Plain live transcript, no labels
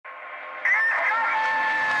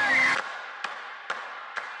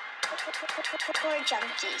Tour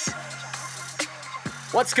Junkies.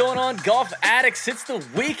 What's going on, golf addicts? It's the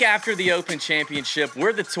week after the Open Championship.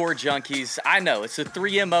 We're the Tour Junkies. I know it's the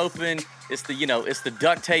 3M Open. It's the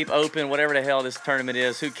duct tape Open, whatever the hell this tournament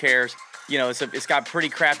is. Who cares? It's got pretty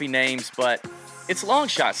crappy names, but it's long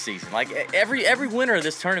shot season. Like every winner of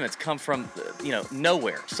this tournament's come from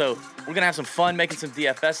nowhere. So we're gonna have some fun making some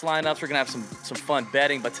DFS lineups. We're gonna have some fun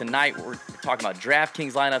betting. But tonight we're talking about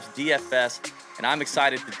DraftKings lineups, DFS. And I'm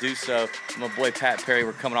excited to do so. My boy Pat Perry,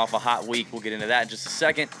 we're coming off a hot week. We'll get into that in just a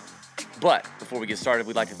second. But before we get started,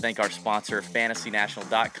 we'd like to thank our sponsor,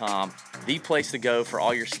 FantasyNational.com, the place to go for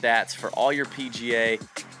all your stats, for all your PGA,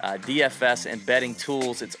 DFS, and betting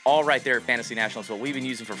tools. It's all right there at Fantasy National. It's what we've been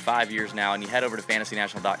using for 5 years now. And you head over to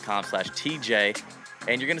FantasyNational.com/TJ,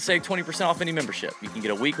 and you're going to save 20% off any membership. You can get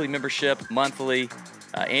a weekly membership, monthly,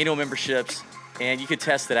 annual memberships, and you could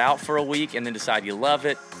test it out for a week and then decide you love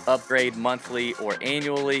it, upgrade monthly or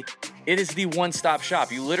annually. It is the one-stop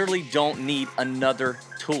shop. You literally don't need another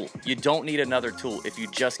tool. You don't need another tool if you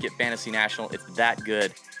just get Fantasy National. It's that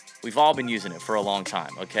good. We've all been using it for a long time,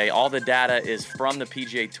 okay? All the data is from the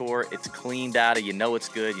PGA Tour. It's clean data. You know it's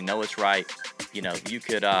good. You know it's right. You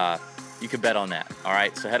could bet on that, all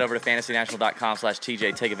right? So head over to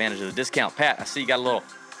FantasyNational.com/TJ. Take advantage of the discount. Pat, I see you got a little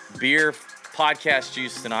beer podcast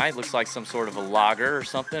juice tonight. Looks like some sort of a lager or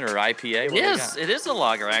something, or IPA. It is a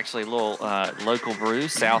lager, actually. A little local brew,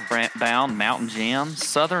 southbound Mountain Jam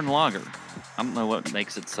Southern Lager. I don't know what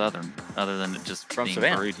makes it Southern other than it just from being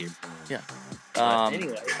Savannah. brewed here. Yeah.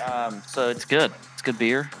 Anyway, so it's good. It's good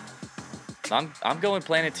beer. I'm going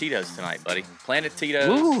Planet Tito's tonight, buddy. Planet Tito's.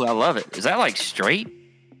 Ooh, I love it. Is that like straight?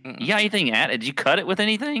 You got anything at it? Did you cut it with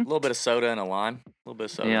anything? A little bit of soda and a lime. A little bit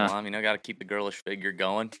of soda and a lime. Got to keep the girlish figure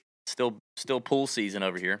going. Still pool season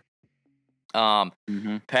over here.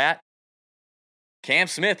 Pat, Cam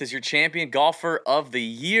Smith is your champion golfer of the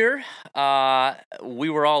year. We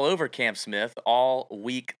were all over Cam Smith all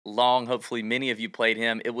week long. Hopefully many of you played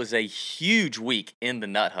him. It was a huge week in the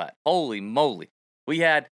Nut Hut. Holy moly. We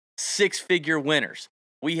had 6-figure winners.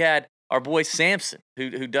 We had our boy Samson,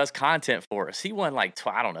 who does content for us. He won like,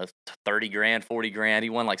 30 grand, 40 grand. He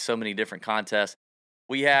won like so many different contests.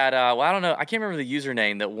 We had, I don't know. I can't remember the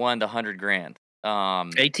username that won the 100 grand.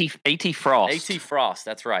 AT Frost. AT Frost,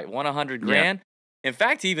 that's right. Won 100 grand. In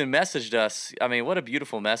fact, he even messaged us. I mean, what a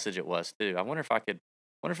beautiful message it was, too. I wonder if I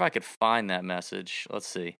could find that message. Let's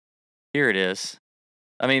see. Here it is.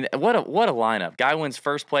 I mean, what a lineup. Guy wins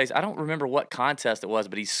first place. I don't remember what contest it was,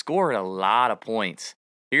 but he scored a lot of points.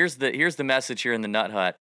 Here's the message here in the Nut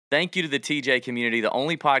Hut. Thank you to the TJ community, the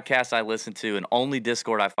only podcast I listen to and only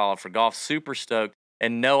Discord I follow for golf. Super stoked.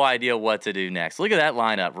 And no idea what to do next. Look at that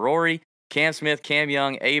lineup. Rory, Cam Smith, Cam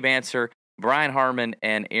Young, Abe Ancer, Brian Harman,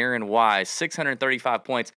 and Aaron Wise. 635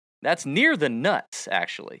 points. That's near the nuts,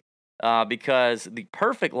 actually, because the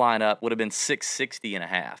perfect lineup would have been 660 and a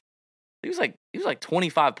half. He was like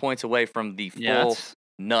 25 points away from the full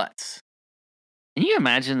nuts. Can you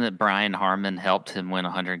imagine that Brian Harman helped him win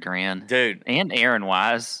 100 grand? Dude. And Aaron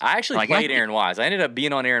Wise. I actually played Aaron Wise. I ended up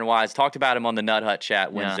being on Aaron Wise, talked about him on the Nut Hut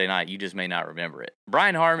chat Wednesday night. You just may not remember it.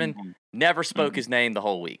 Brian Harman never spoke his name the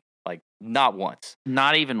whole week. Like, not once.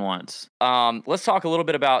 Not even once. Let's talk a little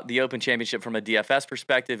bit about the Open Championship from a DFS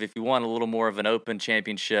perspective. If you want a little more of an Open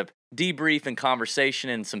Championship debrief and conversation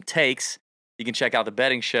and some takes, you can check out the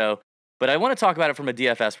betting show. But I want to talk about it from a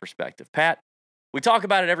DFS perspective. Pat, we talk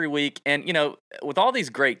about it every week, and, with all these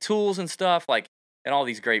great tools and stuff, and all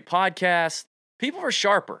these great podcasts, people are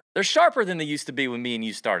sharper. They're sharper than they used to be when me and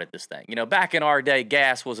you started this thing. Back in our day,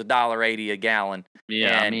 gas was $1.80 a gallon,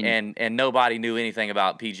 and nobody knew anything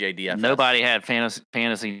about PGA DFS. Nobody had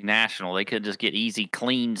Fantasy National. They could just get easy,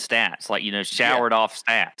 clean stats, showered off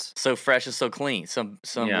stats. So fresh and so clean, some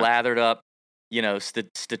lathered up,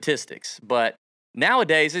 statistics. But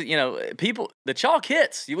nowadays, people, the chalk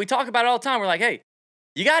hits. We talk about it all the time. We're like, hey,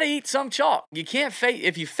 you got to eat some chalk. You can't fade.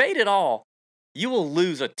 If you fade it all, you will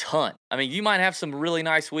lose a ton. I mean, you might have some really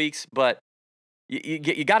nice weeks, but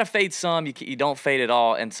you got to fade some. You don't fade it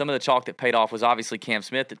all. And some of the chalk that paid off was obviously Cam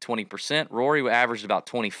Smith at 20%. Rory averaged about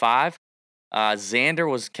 25.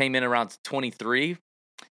 Xander came in around 23.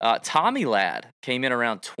 Tommy Ladd came in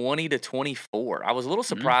around 20 to 24. I was a little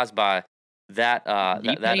surprised by that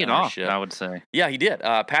paid off, I would say. Yeah, he did.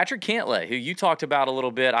 Patrick Cantlay, who you talked about a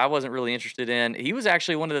little bit, I wasn't really interested in. He was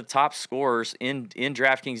actually one of the top scorers in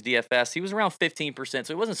DraftKings DFS. He was around 15%,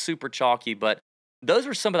 so it wasn't super chalky, but those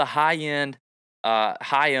were some of the high-end,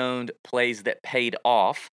 high-owned plays that paid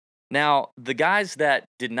off. Now, the guys that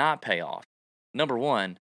did not pay off, number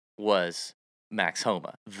one was Max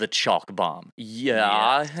Homa, the chalk bomb.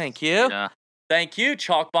 Yeah, thank you. Yeah. Thank you.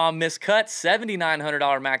 Chalk Bomb miscut,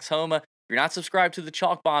 $7,900 Max Homa. If you're not subscribed to the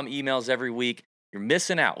Chalk Bomb emails every week, you're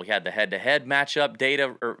missing out. We had the head-to-head matchup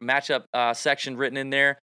data or matchup section written in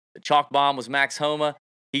there. The Chalk Bomb was Max Homa.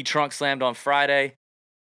 He trunk slammed on Friday.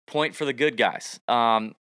 Point for the good guys.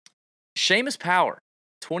 Seamus Power,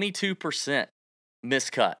 22%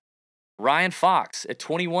 miscut. Ryan Fox at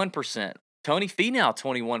 21%. Tony Finau,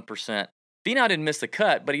 21%. Finau didn't miss the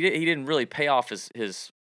cut, but he didn't really pay off his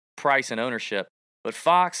price and ownership. But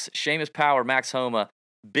Fox, Seamus Power, Max Homa,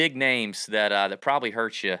 big names that probably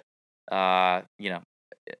hurt you,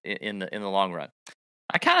 in the long run.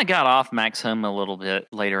 I kind of got off Max Homa a little bit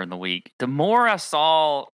later in the week. The more I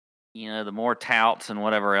saw, the more touts and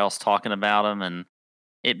whatever else talking about him and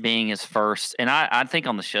it being his first. And I think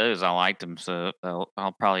on the shows I liked him, so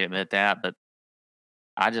I'll probably admit that. But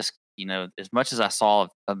I just, as much as I saw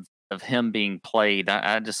of him being played,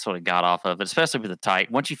 I just sort of got off of it, especially with the Tiger.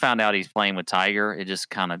 Once you found out he's playing with Tiger, it just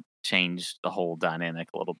kind of changed the whole dynamic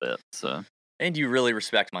a little bit. So, and you really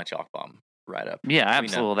respect my Chalk Bomb write-up. Yeah,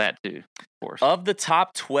 absolutely, that too, of course. Of the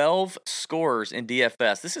top 12 scorers in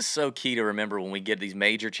DFS, this is so key to remember when we get these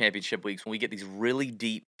major championship weeks, when we get these really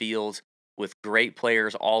deep fields with great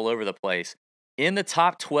players all over the place. In the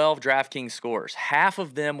top 12 DraftKings scores, half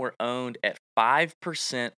of them were owned at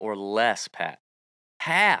 5% or less, Pat.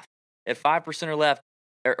 Half at 5%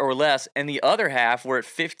 or less, and the other half were at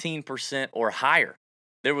 15% or higher.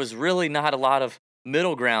 There was really not a lot of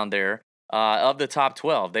middle ground there of the top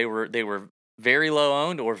 12. They were very low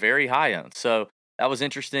owned or very high owned. So that was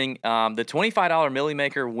interesting. The $25 Millie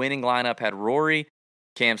Maker winning lineup had Rory,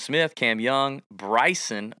 Cam Smith, Cam Young,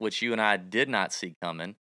 Bryson, which you and I did not see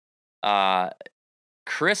coming,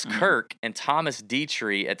 Chris Kirk, and Thomas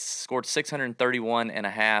Dietrich scored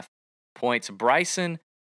 631.5 points. Bryson,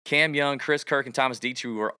 Cam Young, Chris Kirk, and Thomas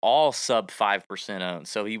Dietrich were all sub 5% owned.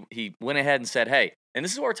 So he went ahead and said, hey, and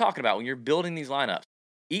this is what we're talking about when you're building these lineups.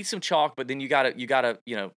 Eat some chalk, but then you gotta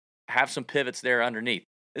have some pivots there underneath.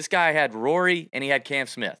 This guy had Rory and he had Cam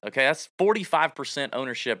Smith. Okay, that's 45%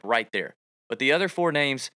 ownership right there. But the other four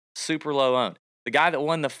names, super low owned. The guy that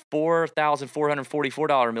won the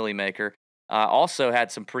 $4,444 Millie Maker also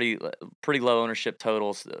had some pretty low ownership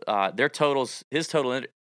totals. His total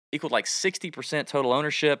equaled like 60% total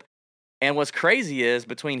ownership. And what's crazy is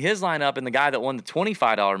between his lineup and the guy that won the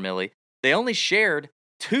 $25 Millie, they only shared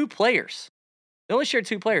two players. They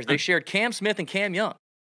shared Cam Smith and Cam Young.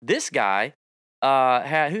 This guy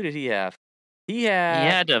who did he have? He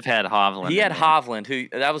had to have had Hovland. He had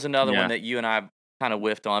Hovland, that was another one that you and I kind of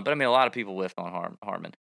whiffed on. But I mean, a lot of people whiffed on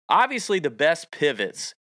Harman. Obviously, the best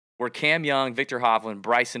pivots were Cam Young, Victor Hovland,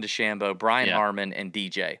 Bryson DeChambeau, Brian Harman, and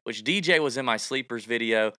DJ, which DJ was in my sleepers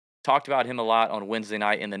video. Talked about him a lot on Wednesday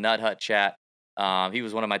night in the Nut Hut chat. He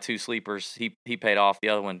was one of my two sleepers. He paid off. The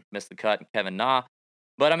other one missed the cut, Kevin Na.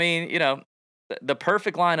 But I mean, the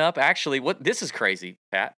perfect lineup, actually, this is crazy,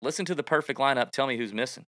 Pat. Listen to the perfect lineup. Tell me who's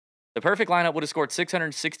missing. The perfect lineup would have scored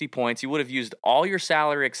 660 points. You would have used all your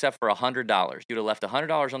salary except for $100. You would have left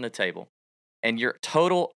 $100 on the table, and your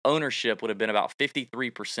total ownership would have been about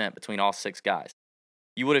 53% between all six guys.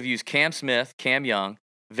 You would have used Cam Smith, Cam Young,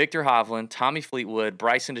 Victor Hovland, Tommy Fleetwood,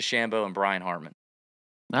 Bryson DeChambeau, and Brian Harman.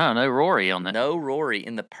 No Rory on that. No Rory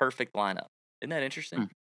in the perfect lineup. Isn't that interesting?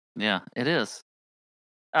 Yeah, it is.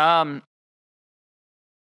 Yeah,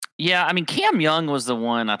 I mean, Cam Young was the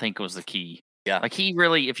one I think was the key. Yeah. Like, he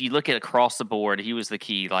really, if you look at across the board, he was the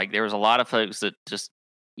key. Like, there was a lot of folks that just,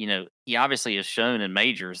 he obviously has shown in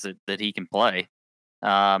majors that he can play.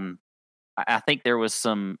 I think there was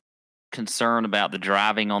some concern about the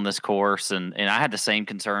driving on this course, and I had the same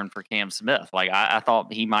concern for Cam Smith. Like, I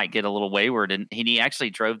thought he might get a little wayward, and he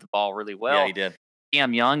actually drove the ball really well. Yeah, he did.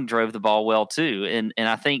 Cam Young drove the ball well, too. And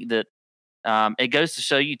I think that it goes to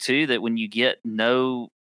show you, too, that when you get no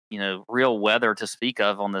real weather to speak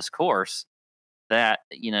of on this course, that,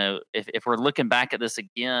 if we're looking back at this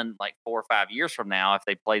again, like 4 or 5 years from now, if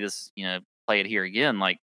they play this, play it here again,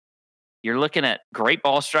 like, you're looking at great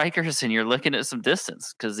ball strikers and you're looking at some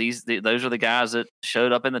distance, because those are the guys that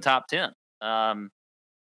showed up in the top 10. And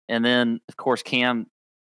then, of course, Cam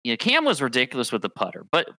was ridiculous with the putter,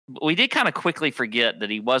 but we did kind of quickly forget that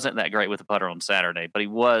he wasn't that great with the putter on Saturday, but he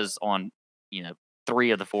was on,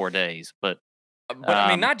 3 of the 4 days. But I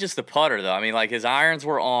mean, not just the putter though. I mean, like, his irons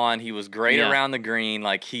were on. He was great around the green.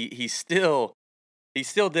 Like, he still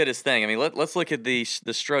did his thing. I mean, let's look at the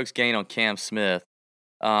strokes gained on Cam Smith.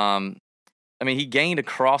 I mean, he gained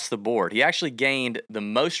across the board. He actually gained the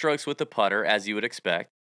most strokes with the putter, as you would expect.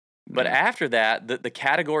 But after that, the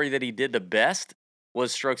category that he did the best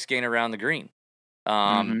was strokes gained around the green.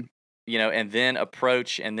 And then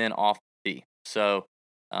approach and then off the tee. So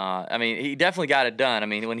I mean, he definitely got it done. I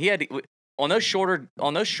mean, when he had on those shorter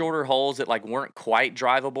holes that like weren't quite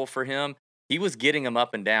drivable for him, he was getting them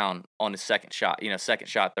up and down on his second shot. Second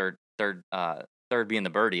shot, third being the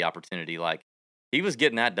birdie opportunity. Like he was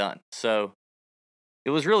getting that done. So it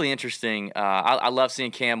was really interesting. I love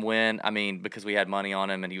seeing Cam win. I mean, because we had money on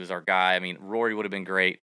him and he was our guy. I mean, Rory would have been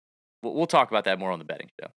great. We'll talk about that more on the betting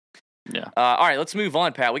show. Yeah. All right, let's move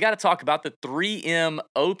on, Pat. We got to talk about the 3M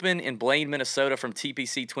Open in Blaine, Minnesota from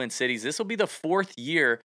TPC Twin Cities. This will be the 4th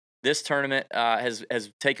year this tournament has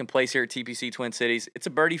taken place here at TPC Twin Cities. It's a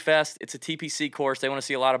birdie fest. It's a TPC course. They want to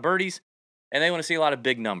see a lot of birdies, and they want to see a lot of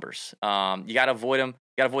big numbers. You got to avoid them.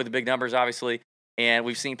 You got to avoid the big numbers, obviously. And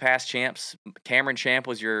we've seen past champs. Cameron Champ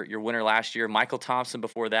was your winner last year. Michael Thompson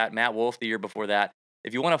before that. Matt Wolff the year before that.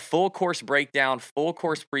 If you want a full course breakdown, full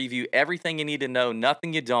course preview, everything you need to know,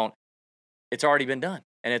 nothing you don't, it's already been done.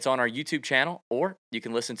 And it's on our YouTube channel, or you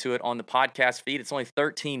can listen to it on the podcast feed. It's only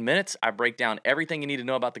 13 minutes. I break down everything you need to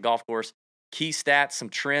know about the golf course, key stats, some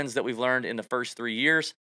trends that we've learned in the first 3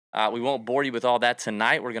 years. We won't bore you with all that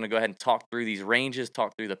tonight. We're going to go ahead and talk through these ranges,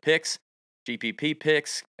 talk through the picks, GPP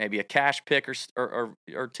picks, maybe a cash pick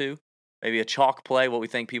or two, maybe a chalk play, what we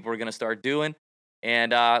think people are going to start doing.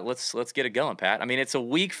 And let's get it going, Pat. I mean, it's a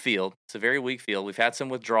weak field. It's a very weak field. We've had some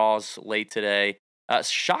withdrawals late today.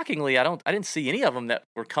 Shockingly, I didn't see any of them that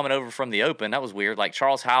were coming over from the Open. That was weird. Like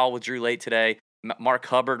Charles Howell withdrew late today. Mark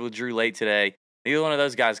Hubbard withdrew late today. Neither one of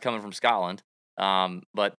those guys coming from Scotland,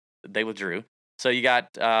 but they withdrew. So you got,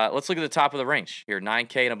 let's look at the top of the range here,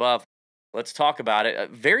 9K and above. Let's talk about it.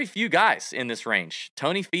 Very few guys in this range.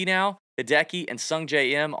 Tony Finau, Hideki, and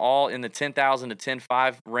Sungjae Im all in the 10,000 to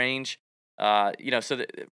 10.5 range. So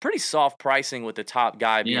pretty soft pricing with the top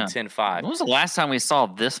guy being 10.5. When was the last time we saw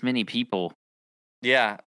this many people?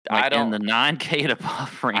 Yeah, like I don't. In the 9K to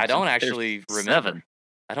above range. I don't actually remember. 7.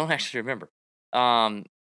 I don't actually remember.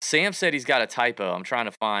 Sam said he's got a typo. I'm trying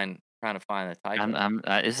to find the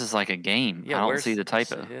typo. This is like a game. Yeah, I don't see the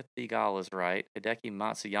typo. Sahith Theegal is right. Hideki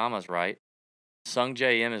Matsuyama's right.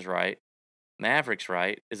 Sungjae Im is right. Maverick's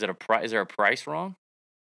right. Is there a price wrong?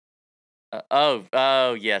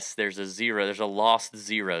 Oh yes. There's a zero. There's a lost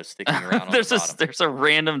zero sticking around on the bottom. There's a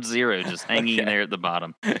random zero just hanging there at the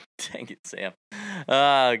bottom. Dang it, Sam.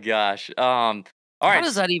 Oh gosh. All right. How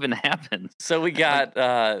does that even happen? So we got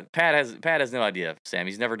Pat has no idea, Sam.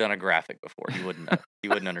 He's never done a graphic before. He wouldn't know. He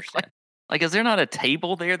wouldn't understand. Like, is there not a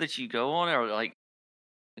table there that you go on, or like?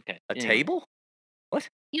 Okay. Table? What?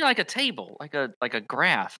 Like a table, like a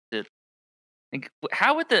graph that. Like,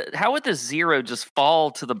 how would the zero just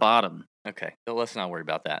fall to the bottom? Okay, so let's not worry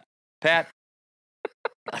about that. Pat,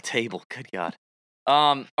 a table. Good God.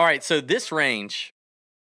 All right, so this range,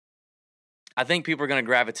 I think people are going to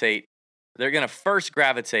gravitate. They're going to first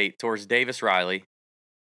gravitate towards Davis Riley,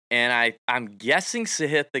 and I'm guessing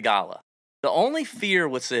Sahith Theegala. The only fear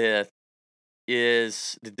with Sahith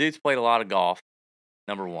is the dude's played a lot of golf,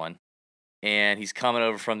 number one, and he's coming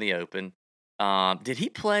over from the Open. Did he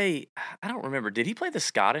play? I don't remember. Did he play the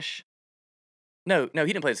Scottish? No, he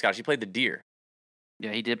didn't play the Scottish. He played the Deer.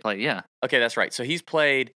 Yeah, he did play. Yeah. Okay, that's right. So he's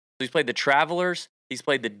played the Travelers. He's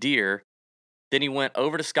played the Deer. Then he went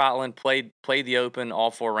over to Scotland, played the Open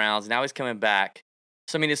all 4 rounds. Now he's coming back.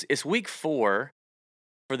 So I mean, it's week 4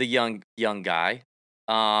 for the young guy.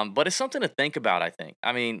 But it's something to think about. I think.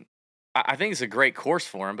 I mean, I think it's a great course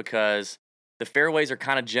for him because the fairways are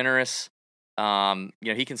kind of generous.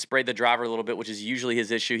 He can spray the driver a little bit, which is usually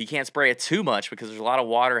his issue. He can't spray it too much because there's a lot of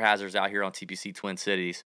water hazards out here on TPC Twin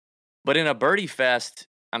Cities. But in a birdie fest,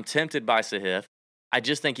 I'm tempted by Sahith. I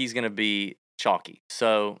just think he's going to be chalky.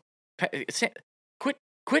 So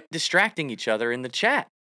quit distracting each other in the chat.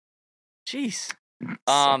 Jeez.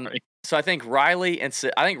 So I think Riley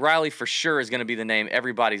Riley for sure is going to be the name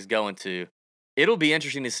everybody's going to. It'll be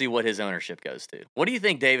interesting to see what his ownership goes to. What do you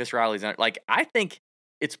think Davis Riley's like? I think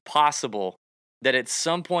it's possible that at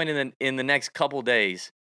some point in the next couple days,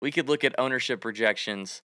 we could look at ownership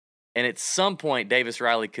projections, and at some point, Davis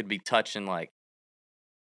Riley could be touching like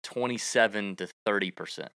 27 to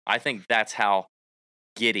 30%. I think that's how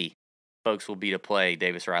giddy folks will be to play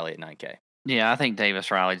Davis Riley at 9K. Yeah, I think Davis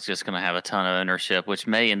Riley's just going to have a ton of ownership, which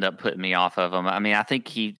may end up putting me off of him. I mean, I think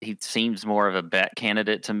he seems more of a bet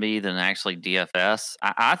candidate to me than actually DFS.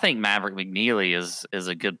 I think Maverick McNeely is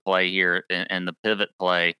a good play here and the pivot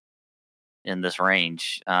play in this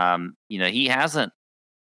range. He hasn't.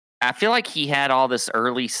 I feel like he had all this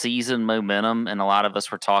early season momentum, and a lot of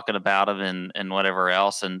us were talking about him and whatever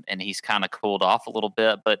else, and he's kind of cooled off a little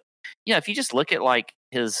bit. But if you just look at like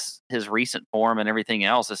his recent form and everything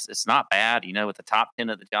else, it's not bad. With the top 10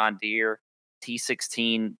 at the John Deere,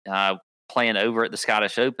 T16 playing over at the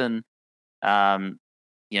Scottish Open.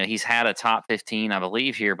 he's had a top 15, I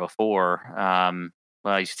believe, here before.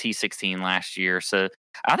 Well, he's T16 last year. So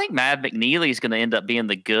I think Mav McNeely is going to end up being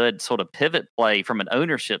the good sort of pivot play from an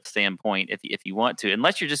ownership standpoint if you want to,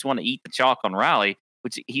 unless you just want to eat the chalk on Riley,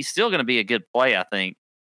 which he's still going to be a good play, I think.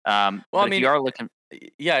 Well, if you are looking.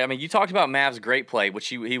 Yeah, I mean, you talked about Mav's great play, which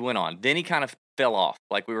he went on. Then he kind of fell off.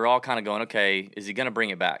 Like, we were all kind of going, okay, is he going to bring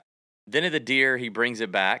it back? Then at the Deer, he brings it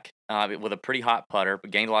back with a pretty hot putter, but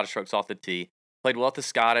gained a lot of strokes off the tee. Played well at the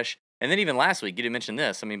Scottish. And then even last week, you didn't mention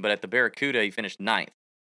this. I mean, but at the Barracuda, he finished 9th.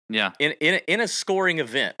 Yeah. In a scoring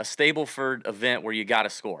event, a Stableford event where you got to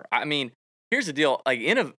score. I mean, here's the deal. Like,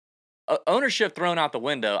 in a ownership thrown out the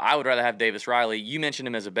window, I would rather have Davis Riley. You mentioned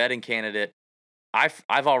him as a betting candidate.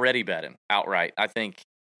 I've already bet him outright. I think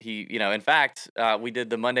he, in fact, we did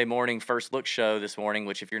the Monday morning first look show this morning,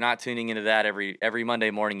 which if you're not tuning into that every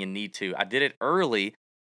Monday morning, you need to. I did it early,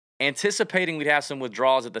 anticipating we'd have some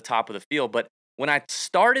withdrawals at the top of the field. But when I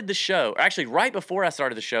started the show, actually right before I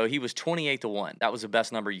started the show, he was 28-1. That was the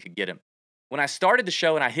best number you could get him. When I started the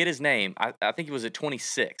show and I hit his name, I think he was at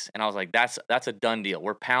 26. And I was like, that's a done deal.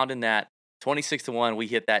 We're pounding that 26-1. We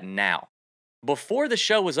hit that now. Before the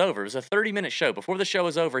show was over, it was a 30-minute show. Before the show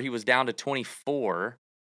was over, he was down to 24,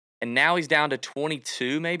 and now he's down to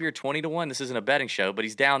 22, maybe, or 20-1. This isn't a betting show, but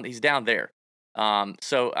he's down there.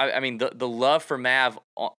 So I mean, the love for Mav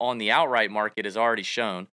on the outright market is already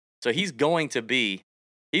shown. So he's going to be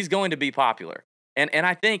popular, and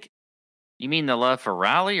I think. You mean the love for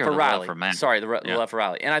Riley or for the Riley? Love for Mav? Sorry, the love for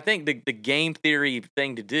Riley, and I think the game theory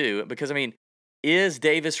thing to do, because I mean. Is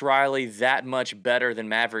Davis Riley that much better than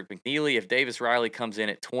Maverick McNeely? If Davis Riley comes in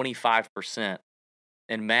at 25%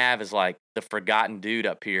 and Mav is like the forgotten dude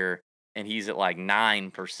up here and he's at like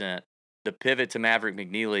 9%, the pivot to Maverick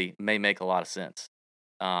McNeely may make a lot of sense.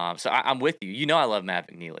 So I'm with you. You know I love Mav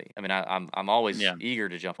McNeely. I mean, I'm always eager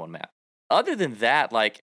to jump on Mav. Other than that,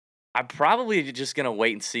 like, I'm probably just going to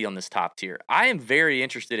wait and see on this top tier. I am very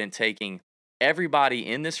interested in taking everybody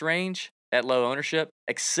in this range at low ownership,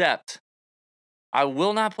 except I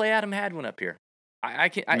will not play Adam Hadwin up here. I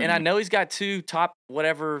can, and I know he's got 2 top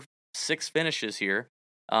 6 finishes here.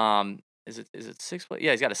 Is it 6?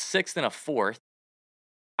 Yeah, he's got a 6th and a 4th.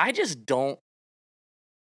 I just don't.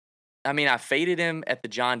 I mean, I faded him at the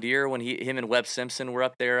John Deere when him and Webb Simpson were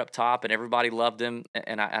up there up top, and everybody loved him.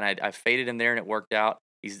 And I faded him there, and it worked out.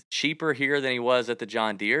 He's cheaper here than he was at the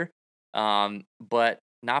John Deere, but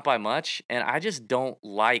not by much. And I just don't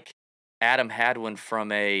like Adam Hadwin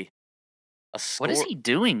from a score. What is he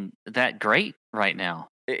doing that great right now?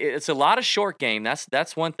 It's a lot of short game.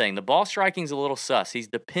 That's one thing. The ball striking's a little sus. He's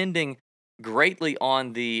depending greatly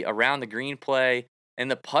on the around the green play,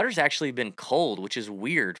 and the putter's actually been cold, which is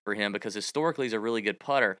weird for him because historically he's a really good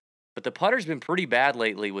putter. But the putter's been pretty bad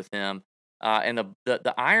lately with him, and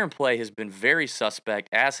the iron play has been very suspect,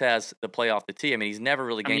 as has the play off the tee. I mean, he's never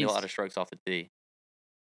really gained a lot of strokes off the tee.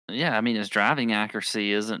 Yeah, I mean, his driving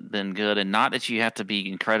accuracy hasn't been good, and not that you have to be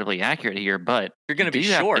incredibly accurate here, but you're going to be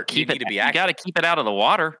short. You need to be accurate. You got to keep it out of the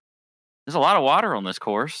water. There's a lot of water on this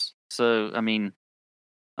course, so I mean,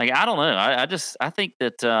 like, I don't know. I think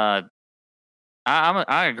that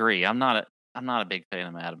I agree. I'm not a big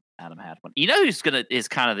fan of Adam Hadwin. You know who's is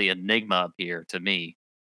kind of the enigma up here to me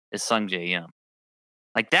is Sungjae Im.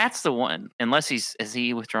 Like, that's the one. Unless is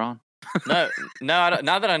he withdrawn? No, not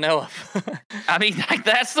that I know of. I mean, like,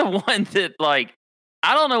 that's the one that, like,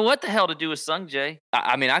 I don't know what the hell to do with Sungjae.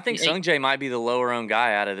 I mean, I think Sungjae might be the lower owned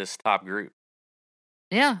guy out of this top group.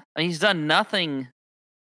 Yeah, I mean, he's done nothing.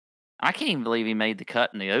 I can't even believe he made the cut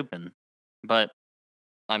in the Open, but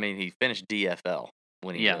I mean, he finished DFL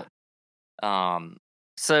when he did.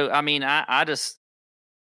 So I mean, I just.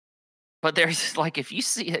 But there's like if you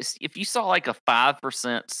saw like a 5%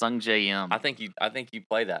 Sungjae Im, I think you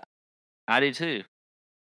play that. I do too.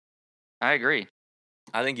 I agree.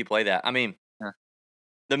 I think you play that. I mean,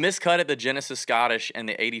 the miscut at the Genesis Scottish and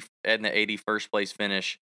the 80 first place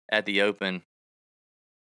finish at the Open,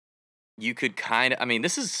 you could kind of. I mean,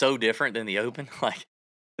 this is so different than the Open. Like,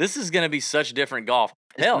 this is going to be such different golf.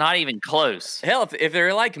 Hell, it's not even close. Hell, if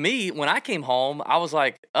they're like me, when I came home, I was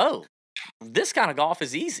like, oh, this kind of golf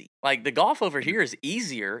is easy. Like, the golf over here is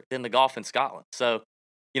easier than the golf in Scotland. So,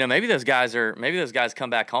 maybe those guys come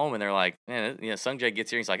back home and they're like, man, Sungjae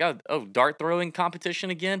gets here and he's like, oh, dart throwing competition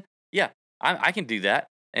again? Yeah, I can do that.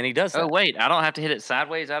 And he does that. Oh, wait, I don't have to hit it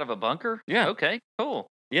sideways out of a bunker? Yeah. Okay, cool.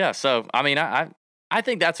 Yeah, so, I mean, I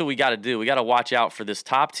think that's what we got to do. We got to watch out for this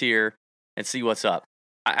top tier and see what's up.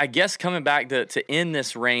 I guess coming back to end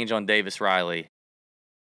this range on Davis Riley,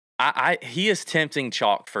 he is tempting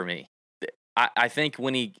chalk for me. I think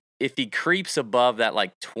if he creeps above that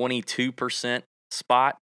like 22%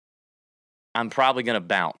 spot, I'm probably going to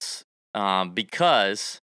bounce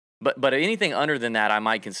because, but anything under than that, I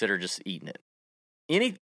might consider just eating it.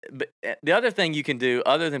 But the other thing you can do,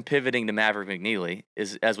 other than pivoting to Maverick McNeely,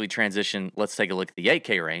 is as we transition, let's take a look at the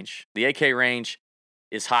 8K range. The 8K range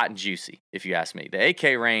is hot and juicy, if you ask me. The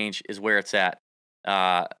 8K range is where it's at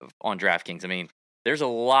on DraftKings. I mean, there's a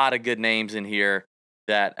lot of good names in here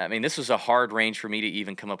this was a hard range for me to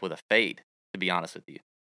even come up with a fade, to be honest with you.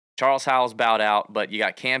 Charles Howell's bowed out, but you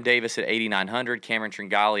got Cam Davis at 8,900, Cameron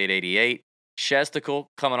Tringali at 88, Shestickle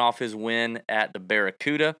coming off his win at the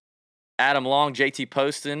Barracuda, Adam Long, JT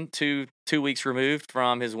Poston, two weeks removed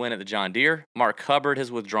from his win at the John Deere. Mark Hubbard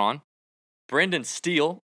has withdrawn. Brendan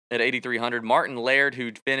Steele at 8,300. Martin Laird,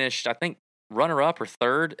 who finished, I think, runner-up or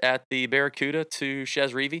third at the Barracuda to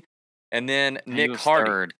Chez Reavie. And then Nick Hardy.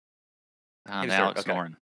 Third. Alex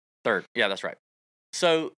Lauren. Third. Yeah, that's right.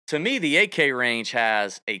 So, to me, the 8K range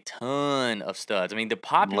has a ton of studs. I mean, the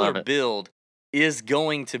popular build is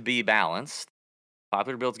going to be balanced.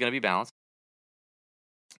 Popular build is going to be balanced.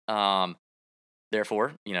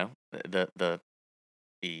 Therefore, the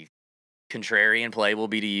contrarian play will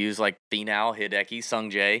be to use like Finau, Hideki,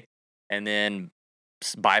 Sungjae, and then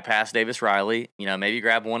bypass Davis Riley. Maybe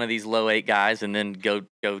grab one of these low 8 guys and then go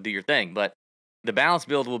do your thing. But the balance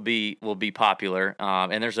build will be popular,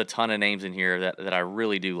 and there's a ton of names in here that I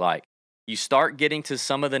really do like. You start getting to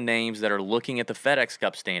some of the names that are looking at the FedEx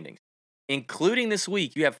Cup standings, including this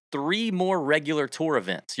week. You have 3 more regular tour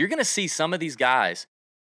events. You're going to see some of these guys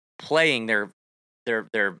playing their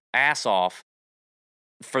ass off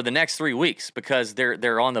for the next 3 weeks because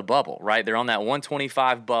they're on the bubble, right? They're on that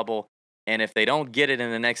 125 bubble, and if they don't get it in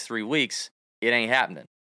the next 3 weeks, it ain't happening.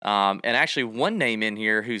 And actually, one name in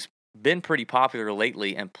here who's been pretty popular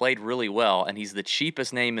lately and played really well, and he's the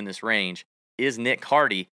cheapest name in this range, is Nick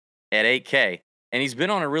Hardy at 8K. And he's been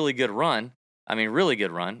on a really good run. I mean, really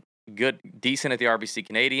good run. Decent at the RBC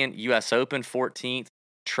Canadian, US Open 14th,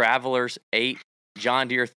 Travelers 8th, John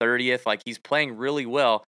Deere 30th. Like, he's playing really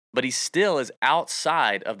well, but he still is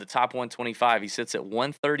outside of the top 125. He sits at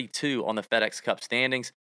 132 on the FedEx Cup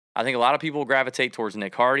standings. I think a lot of people will gravitate towards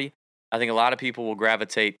Nick Hardy. I think a lot of people will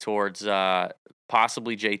gravitate towards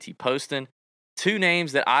possibly JT Poston. 2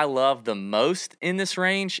 names that I love the most in this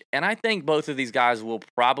range, and I think both of these guys will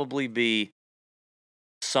probably be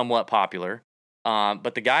somewhat popular.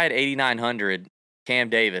 But the guy at 8,900, Cam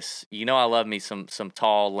Davis, I love me some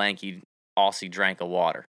tall, lanky Aussie drank of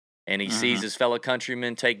water. And he sees his fellow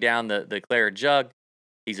countrymen take down the Claret Jug.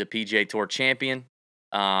 He's a PGA Tour champion,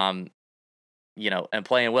 and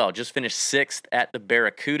playing well. Just finished 6th at the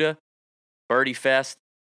Barracuda. Birdie Fest.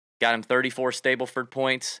 Got him 34 Stableford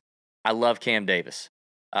points. I love Cam Davis.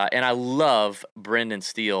 And I love Brendan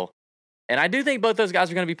Steele. And I do think both those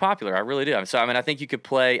guys are going to be popular. I really do. So, I think you could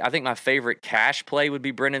play. I think my favorite cash play would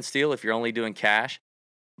be Brendan Steele if you're only doing cash.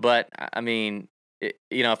 But,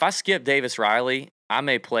 if I skip Davis Riley, I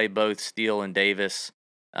may play both Steele and Davis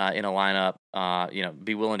in a lineup.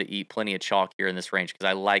 Be willing to eat plenty of chalk here in this range because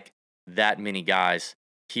I like that many guys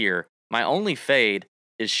here. My only fade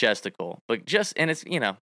is Shestickle. But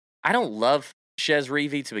I don't love Chez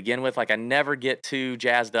Reavie to begin with. Like, I never get too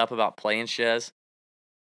jazzed up about playing Chez.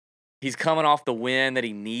 He's coming off the win that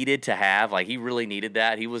he needed to have. Like, he really needed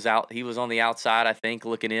that. He was on the outside, I think,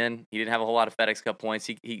 looking in. He didn't have a whole lot of FedEx Cup points.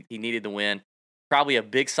 He needed the win. Probably a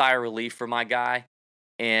big sigh of relief for my guy.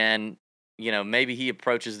 And, maybe he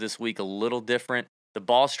approaches this week a little different. The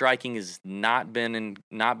ball striking has not been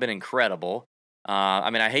incredible.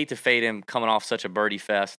 I hate to fade him coming off such a birdie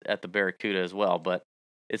fest at the Barracuda as well, but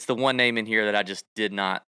it's the one name in here that I just did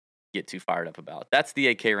not get too fired up about. That's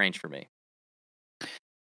the 8K range for me.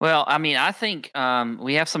 Well, I think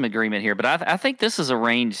we have some agreement here, but I think this is a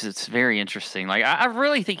range that's very interesting. Like, I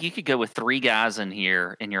really think you could go with 3 guys in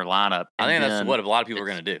here in your lineup. I think that's what a lot of people are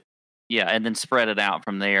going to do. Yeah, and then spread it out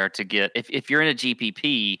from there to get, if you're in a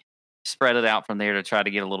GPP, spread it out from there to try to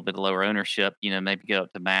get a little bit lower ownership, maybe go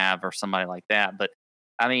up to Mav or somebody like that. But,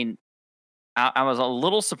 I was a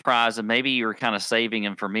little surprised, and maybe you were kind of saving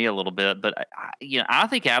him for me a little bit, but I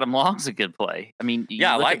think Adam Long's a good play.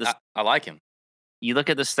 I like him. You look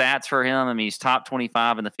at the stats for him. He's top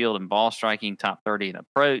 25 in the field in ball striking, top 30 in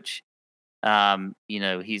approach.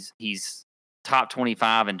 He's top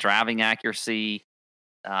 25 in driving accuracy.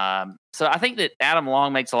 So I think that Adam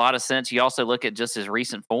Long makes a lot of sense. You also look at just his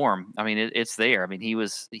recent form. It's there.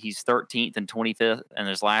 He's 13th and 25th in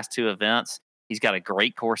his last 2 events. He's got a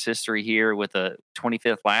great course history here with a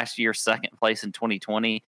 25th last year, 2nd place in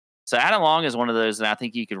 2020. So Adam Long is one of those that I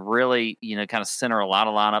think you could really, kind of center a lot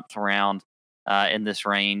of lineups around in this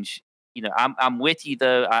range. I'm with you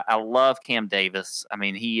though. I love Cam Davis. I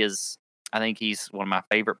think he's one of my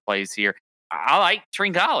favorite plays here. I like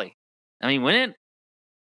Tringali. I mean,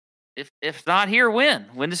 if not here, when?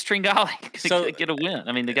 When does Tringali get a win?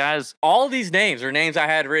 I mean, the guys. All these names are names I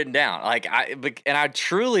had written down.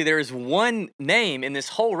 There's one name in this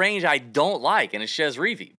whole range I don't like, and it's Chez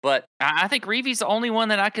Reavie. But I think Reavie's the only one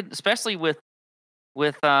that I could, especially with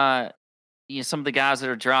some of the guys that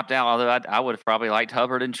are dropped out. Although I would have probably liked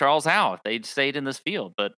Hubbard and Charles Howell if they'd stayed in this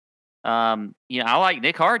field. But I like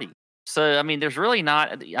Nick Hardy. So I mean, there's really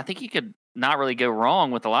not. I think you could not really go wrong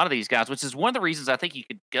with a lot of these guys, which is one of the reasons I think you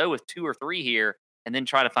could go with 2 or 3 here and then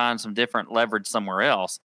try to find some different leverage somewhere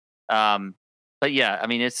else. But yeah, I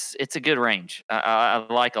mean, it's a good range. I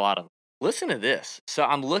like a lot of them. Listen to this. So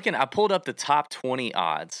I pulled up the top 20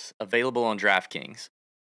 odds available on DraftKings.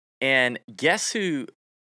 And guess who?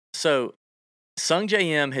 So Sungjae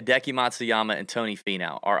Im, Hideki Matsuyama, and Tony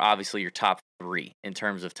Finau are obviously your top 3 in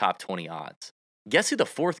terms of top 20 odds. Guess who the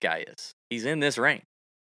 4th guy is? He's in this range.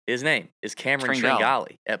 His name is Cameron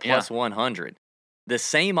Tringali at plus 100. The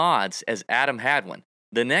same odds as Adam Hadwin.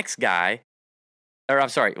 The next guy, or I'm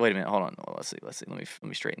sorry, wait a minute, hold on. Let's see. Let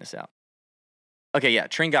me straighten this out. Okay, yeah,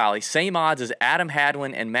 Tringali, same odds as Adam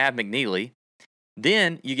Hadwin and Mav McNeely.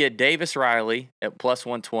 Then you get Davis Riley at plus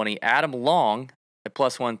 120, Adam Long at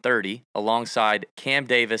plus 130, alongside Cam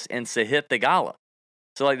Davis and Sahith Theegala.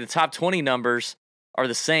 So like the top 20 numbers are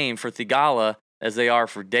the same for Theegala as they are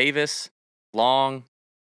for Davis, Long.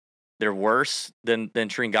 They're worse than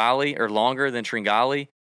Tringali, or longer than Tringali.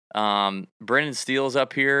 Brendan Steele's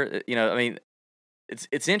up here. I mean,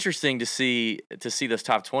 it's interesting to see those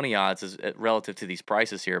top 20 odds as relative to these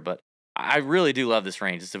prices here. But I really do love this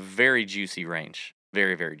range. It's a very juicy range,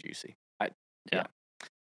 very, very juicy.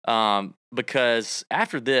 Because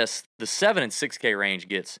after this, the 7 and 6K range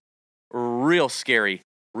gets real scary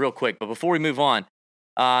real quick. But before we move on,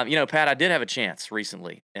 Pat, I did have a chance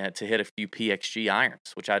recently to hit a few PXG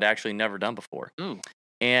irons, which I'd actually never done before. Ooh.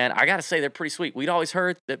 And I got to say, they're pretty sweet. We'd always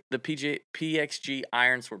heard that the PXG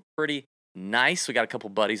irons were pretty nice. We got a couple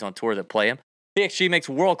buddies on tour that play them. PXG makes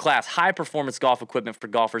world-class, high-performance golf equipment for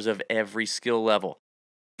golfers of every skill level.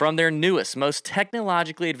 From their newest, most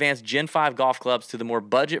technologically advanced Gen 5 golf clubs to the more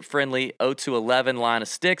budget-friendly 0-11 line of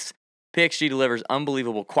sticks, PXG delivers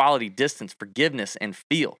unbelievable quality, distance, forgiveness, and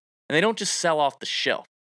feel. And they don't just sell off the shelf.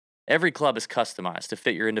 Every club is customized to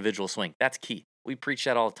fit your individual swing. That's key. We preach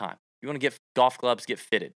that all the time. You want to get golf clubs, get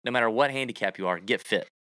fitted. No matter what handicap you are, get fit.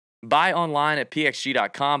 Buy online at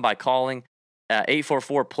pxg.com by calling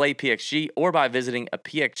 844-PLAY-PXG or by visiting a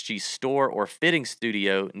PXG store or fitting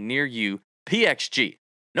studio near you. PXG.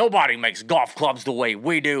 Nobody makes golf clubs the way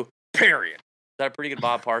we do, period. Is that a pretty good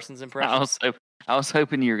Bob Parsons impression? I was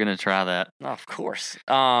hoping you were going to try that. Oh, of course.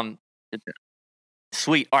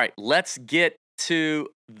 Sweet. All right, let's get to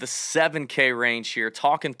the 7K range here.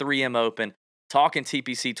 Talking 3M Open, talking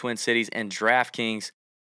TPC Twin Cities and DraftKings.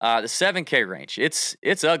 The 7K range, it's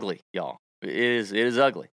ugly, y'all. It is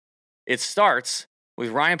ugly. It starts with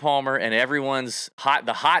Ryan Palmer and everyone's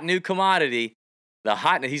the hot new commodity.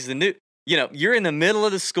 He's the new. You're in the middle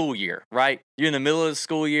of the school year, right? You're in the middle of the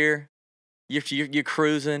school year. You're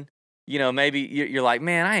cruising. Maybe you're like,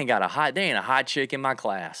 man, there ain't a hot chick in my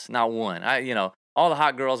class, not one. All the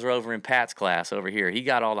hot girls are over in Pat's class over here. He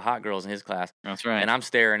got all the hot girls in his class. That's right. And I'm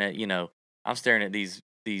staring at these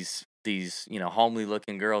homely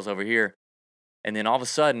looking girls over here. And then all of a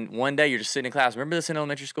sudden, one day you're just sitting in class. Remember this in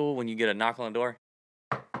elementary school when you get a knock on the door,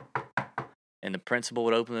 and the principal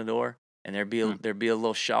would open the door, and there'd be a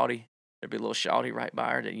little shawty. There'd be a little shawty right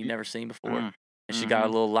by her that you never seen before, and she got a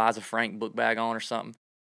little Liza Frank book bag on or something,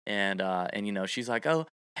 and she's like, oh,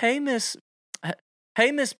 hey Miss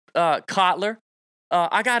Kotler.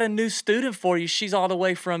 I got a new student for you. She's all the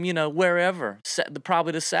way from, wherever,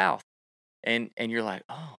 probably the South. And you're like,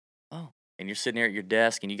 oh. And you're sitting there at your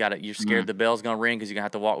desk and you're scared the bell's going to ring because you're going to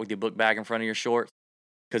have to walk with your book bag in front of your shorts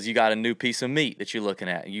because you got a new piece of meat that you're looking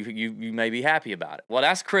at. You may be happy about it. Well,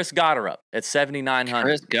 that's Chris Gotterup at 7,900.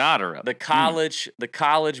 Chris Gotterup. The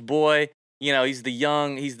college boy, he's the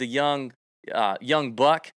young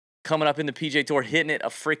buck coming up in the PGA Tour, hitting it a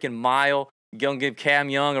freaking mile. Going to give Cam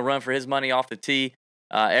Young a run for his money off the tee.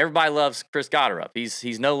 Everybody loves Chris Gotterup.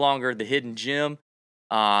 He's no longer the hidden gem.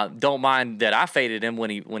 Don't mind that I faded him when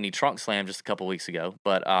he trunk slammed just a couple weeks ago.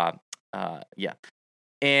 But yeah.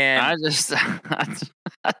 And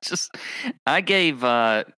I gave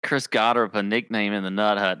Chris Gotterup a nickname in the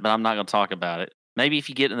Nut Hut, but I'm not going to talk about it. Maybe if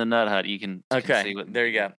you get in the Nut Hut, you can. Okay, see what, there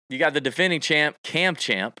you go. You got the defending champ, Cam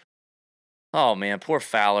Champ. Oh man, poor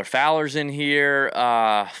Fowler. Fowler's in here.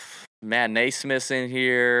 Matt Naismith's in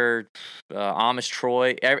here, Amish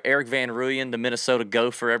Troy, Eric Van Rooyen, the Minnesota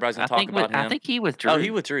Gopher. Everybody's going to talk about him. I think he withdrew. Oh, he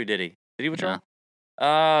withdrew, did he? Did he withdraw?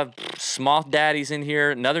 Smoth Daddy's in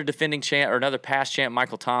here. Another defending champ or another past champ,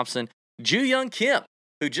 Michael Thompson. Ju Young Kim,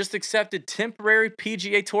 who just accepted temporary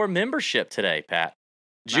PGA Tour membership today, Pat.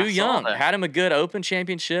 Ju Young had him a good Open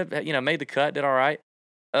Championship. Made the cut, did all right.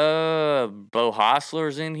 Bo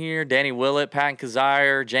Hostler's in here. Danny Willett, Patton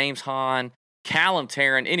Kizzire, James Hahn, Callum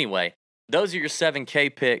Tarrant. Anyway, those are your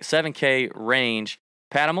 7K picks, 7K range.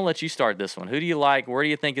 Pat, I'm going to let you start this one. Who do you like? Where do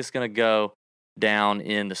you think it's going to go down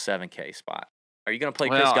in the 7K spot? Are you going to play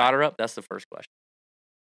Chris Gotterup? That's the first question.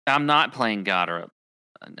 I'm not playing Gotterup.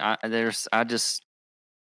 I'm just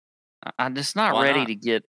not Why ready not?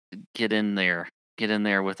 to get in there. Get in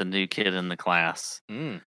there with a new kid in the class.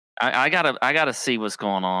 Mm. I gotta see what's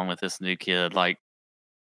going on with this new kid. Like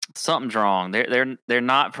something's wrong. They're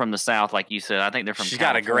not from the South, like you said. I think they're from. She's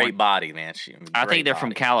California. got a great body, man. I think they're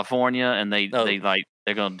from California, and they're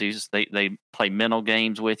gonna do. They play mental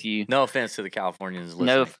games with you. No offense to the Californians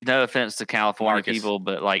listening. No offense to California Marcus. people,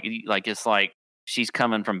 but like it's like she's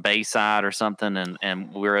coming from Bayside or something,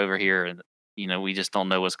 and we're over here, and we just don't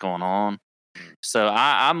know what's going on. So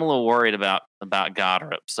I'm a little worried about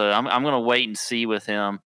Gotterup. So I'm going to wait and see with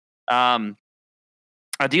him. I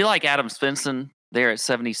do like Adam Svensson there at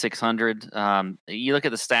 7,600. You look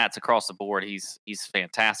at the stats across the board; he's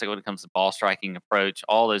fantastic when it comes to ball striking approach,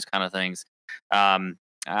 all those kind of things.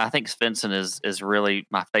 I think Svensson is really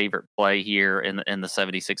my favorite play here in the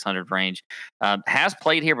 7,600 range. Has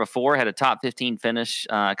played here before, had a top 15 finish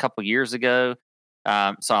a couple years ago.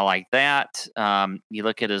 So I like that. You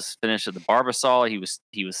look at his finish at the Barbasol;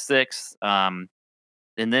 he was sixth.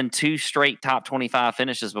 And then 2 straight top 25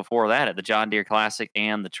 finishes before that at the John Deere Classic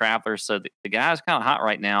and the Travelers. So the guy's kind of hot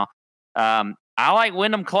right now. I like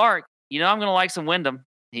Wyndham Clark. I'm going to like some Wyndham.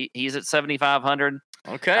 He's at 7,500.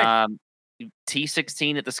 Okay.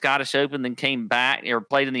 T16 at the Scottish Open, then came back or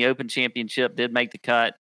played in the Open Championship. Did make the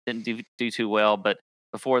cut. Didn't do too well, but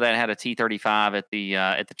before that had a T35 at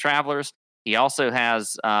the Travelers. He also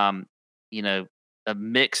has a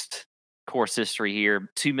mixed course history here,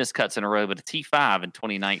 2 missed cuts in a row, but a T5 in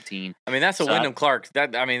 2019. I mean, that's a Wyndham Clark.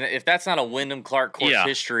 If that's not a Wyndham Clark course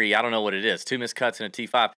history, I don't know what it is. 2 missed cuts and a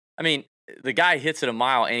T5. I mean, the guy hits it a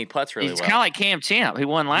mile and he putts really well. He's kind of like Cam Champ, who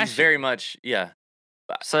won last year. Very much, yeah.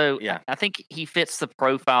 So I think he fits the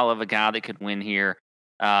profile of a guy that could win here.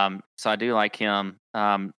 So I do like him.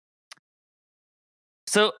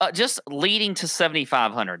 So just leading to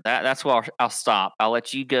 7,500. That's where I'll stop. I'll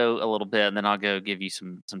let you go a little bit, and then I'll go give you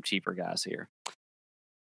some cheaper guys here.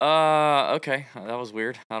 Okay, that was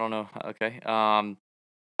weird. I don't know. Okay, I'm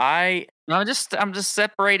just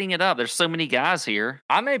separating it up. There's so many guys here.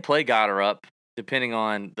 I may play Gotterup depending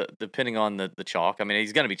on the chalk. I mean,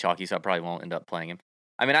 he's going to be chalky, so I probably won't end up playing him.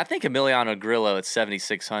 I mean, I think Emiliano Grillo at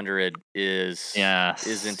 7,600 is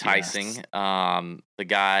enticing. Yes. The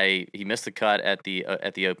guy, he missed the cut at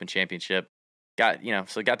the Open Championship. Got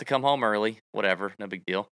to come home early. Whatever, no big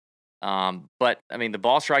deal. But I mean, the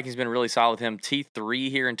ball striking's been really solid with him.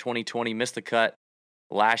 T3 here in 2020, missed the cut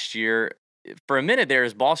last year. For a minute there,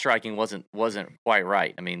 his ball striking wasn't quite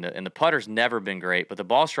right. I mean, the putter's never been great, but the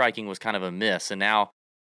ball striking was kind of a miss. And now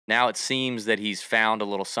it seems that he's found a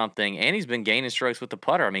little something, and he's been gaining strokes with the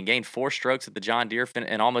putter. I mean, gained 4 strokes at the John Deere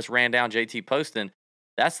and almost ran down JT Poston.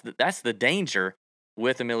 That's the danger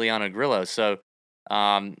with Emiliano Grillo. So,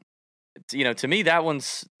 to me, that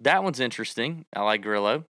one's interesting. I like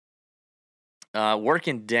Grillo.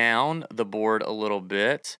 Working down the board a little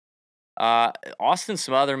bit, Austin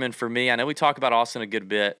Smotherman for me. I know we talk about Austin a good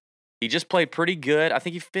bit. He just played pretty good. I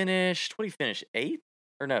think he finished. What did he finish? 8th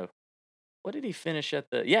or no? What did he finish at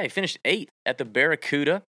the? Yeah, he finished 8th at the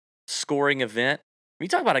Barracuda scoring event. When you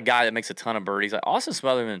talk about a guy that makes a ton of birdies, like Austin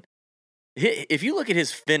Smotherman, if you look at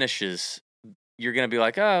his finishes, you're going to be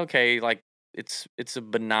like, oh, okay, like it's a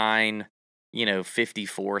benign,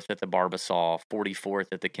 54th at the Barbasol, 44th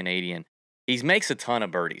at the Canadian. He makes a ton of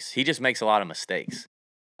birdies. He just makes a lot of mistakes.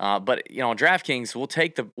 But on DraftKings, we'll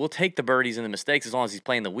take the birdies and the mistakes as long as he's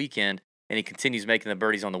playing the weekend and he continues making the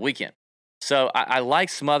birdies on the weekend. So I like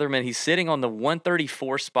Smotherman. He's sitting on the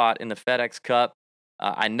 134 spot in the FedEx Cup.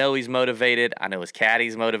 I know he's motivated. I know his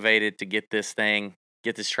caddy's motivated to get this train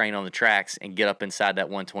on the tracks and get up inside that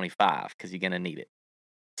 125 because you're going to need it.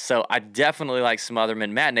 So I definitely like Smotherman.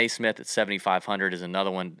 Matt Naismith at 7,500 is another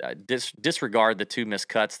one. Disregard the 2 missed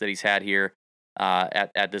cuts that he's had here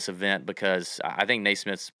at this event because I think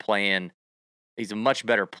Naismith's playing. He's a much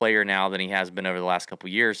better player now than he has been over the last couple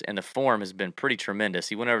of years, and the form has been pretty tremendous.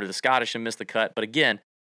 He went over to the Scottish and missed the cut, but again,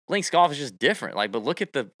 Links golf is just different. But look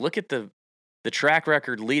at the track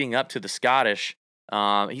record leading up to the Scottish.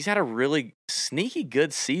 He's had a really sneaky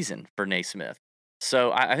good season for Naismith.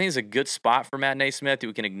 So I think it's a good spot for Matt Naismith.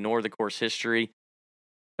 We can ignore the course history.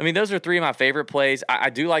 I mean, those are three of my favorite plays. I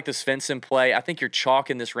do like the Svensson play. I think your chalk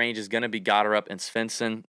in this range is going to be Goddard and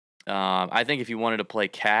Svensson. I think if you wanted to play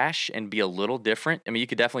cash and be a little different, I mean, you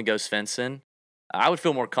could definitely go Svensson. I would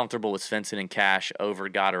feel more comfortable with Svensson and cash over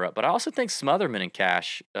Goddard, but I also think Smotherman and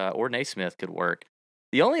cash or Naismith could work.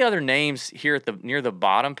 The only other names here at near the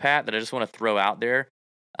bottom, Pat, that I just want to throw out there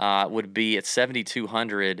would be at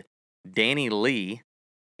 7,200, Danny Lee,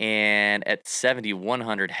 and at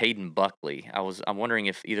 7,100, Hayden Buckley. I'm wondering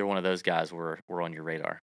if either one of those guys were on your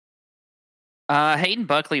radar. Hayden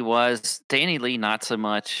Buckley was. Danny Lee, not so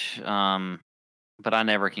much. But I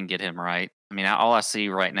never can get him right. I mean, all I see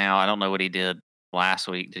right now, I don't know what he did last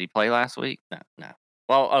week. Did he play last week? No.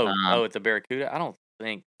 Well, at the Barracuda? I don't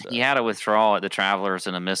think so. He had a withdrawal at the Travelers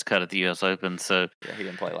and a miscut at the U.S. Open. So yeah, he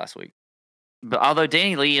didn't play last week. But although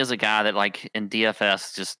Danny Lee is a guy that, like, in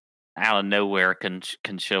DFS, just out of nowhere can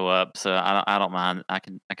show up, so I don't mind. I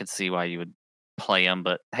can see why you would play him.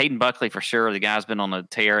 But Hayden Buckley for sure, the guy's been on a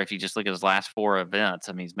tear. If you just look at his last 4 events,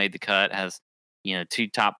 I mean, he's made the cut, has 2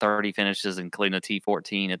 top 30 finishes, including a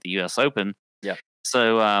T14 at the U.S. Open. Yeah.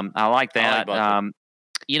 So I like that.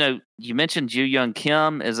 You mentioned Ju Young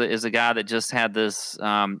Kim is a guy that just had this,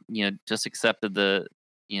 just accepted the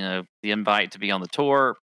invite to be on the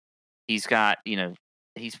tour. He's got,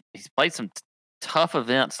 he's played some tough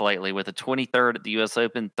events lately with a 23rd at the U.S.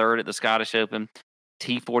 Open, 3rd at the Scottish Open,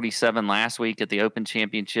 T47 last week at the Open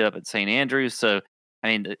Championship at St. Andrews. So, I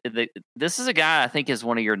mean, this is a guy I think is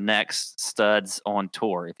one of your next studs on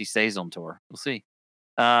tour if he stays on tour. We'll see.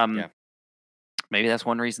 Maybe that's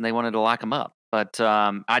one reason they wanted to lock him up. But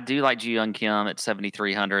I do like Ju Young Kim at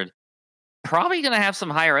 7,300. Probably going to have some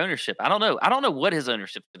higher ownership. I don't know what his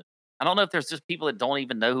ownership is going to be. I don't know if there's just people that don't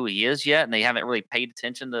even know who he is yet, and they haven't really paid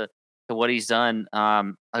attention to what he's done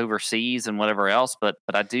overseas and whatever else. But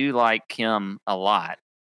I do like Kim a lot.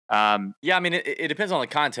 I mean, it depends on the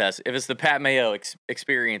contest. If it's the Pat Mayo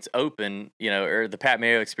Experience Open, or the Pat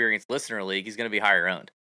Mayo Experience Listener League, he's going to be higher owned.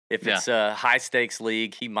 If it's a high stakes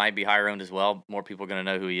league, he might be higher owned as well. More people are going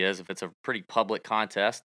to know who he is. If it's a pretty public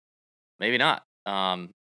contest, maybe not. I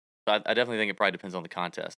definitely think it probably depends on the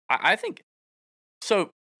contest. I think so.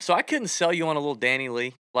 So I couldn't sell you on a little Danny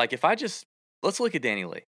Lee. Like let's look at Danny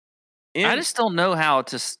Lee. I just don't know how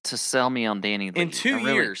to sell me on Danny Lee. In 2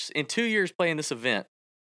 years playing this event,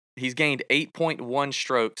 he's gained 8.1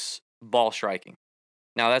 strokes ball striking.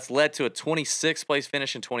 Now that's led to a 26th place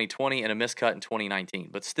finish in 2020 and a miscut in 2019.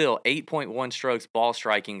 But still, 8.1 strokes ball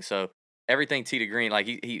striking. So everything tee to green. Like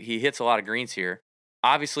he hits a lot of greens here.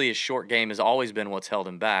 Obviously, his short game has always been what's held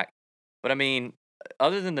him back. But I mean,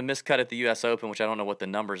 other than the miscut at the U.S. Open, which I don't know what the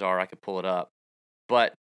numbers are, I could pull it up.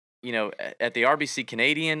 But, at the RBC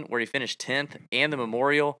Canadian, where he finished 10th, and the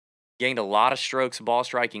Memorial, gained a lot of strokes ball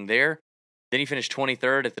striking there. Then he finished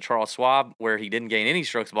 23rd at the Charles Schwab, where he didn't gain any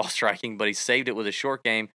strokes ball striking, but he saved it with his short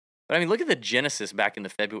game. But, I mean, look at the Genesis back in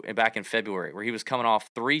February, where he was coming off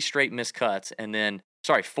 4 straight miscuts, and then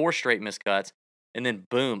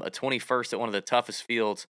boom, a 21st at one of the toughest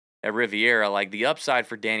fields at Riviera. Like, the upside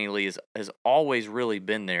for Danny Lee has always really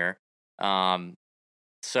been there.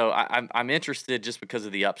 So I'm interested just because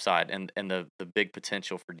of the upside and the big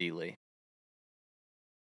potential for D Lee.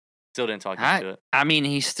 Still didn't talk you into it. I mean,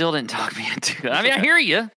 he still didn't talk me into it. I mean, I hear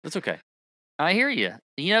you. That's okay. I hear you.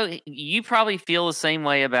 You probably feel the same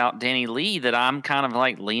way about Danny Lee, that I'm kind of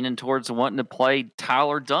like leaning towards wanting to play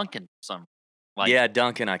Tyler Duncan.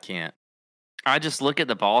 Duncan, I can't. I just look at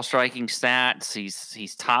the ball striking stats.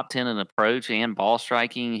 He's top 10 in approach and ball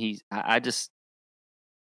striking. I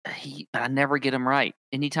never get him right.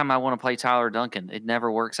 Anytime I want to play Tyler Duncan, it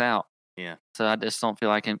never works out. Yeah. So I just don't feel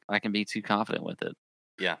I can be too confident with it.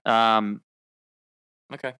 Yeah.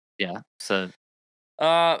 Okay. Yeah. So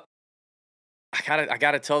I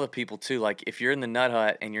gotta tell the people too, like, if you're in the Nut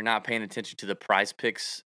Hut and you're not paying attention to the Prize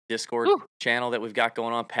Picks Discord channel that we've got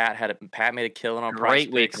going on, Pat made a killing on Prize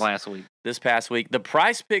Picks. Great week last week. This past week, the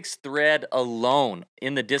Prize Picks thread alone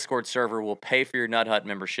in the Discord server will pay for your Nut Hut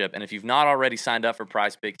membership. And if you've not already signed up for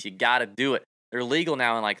Prize Picks, you got to do it. They're legal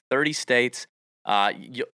now in like 30 states.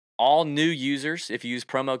 All new users, if you use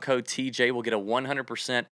promo code TJ, will get a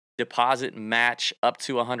 100% deposit match up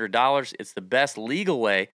to $100. It's the best legal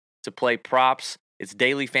way to play props. It's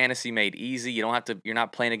daily fantasy made easy. You're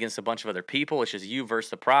not playing against a bunch of other people. It's just you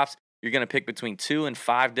versus the props. You're going to pick between 2 and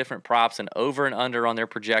 5 different props and over and under on their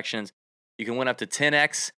projections. You can win up to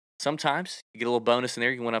 10x sometimes. You get a little bonus in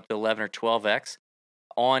there. You can win up to 11 or 12x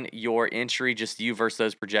on your entry, just you versus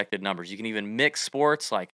those projected numbers. You can even mix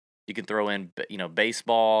sports, like you can throw in,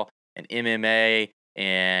 baseball and MMA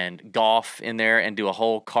and golf in there and do a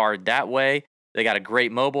whole card that way. They got a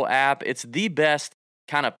great mobile app. It's the best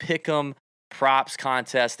kind of pick 'em props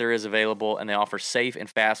contest there is available, and they offer safe and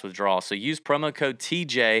fast withdrawals. So use promo code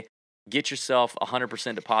TJ, get yourself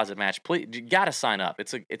 100% deposit match. Please, you got to sign up.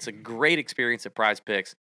 It's a great experience at Prize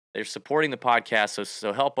Picks. They're supporting the podcast,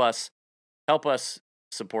 so help us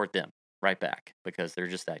support them right back because they're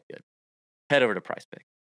just that good. Head over to Prize Picks.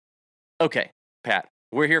 Okay, Pat,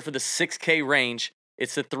 we're here for the 6K range.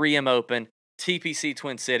 It's the 3M Open, TPC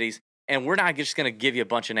Twin Cities, and we're not just going to give you a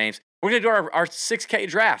bunch of names. We're going to do our 6K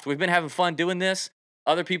draft. We've been having fun doing this.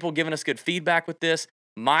 Other people giving us good feedback with this.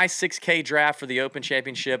 My 6K draft for the Open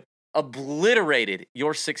Championship obliterated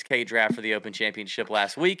your 6K draft for the Open Championship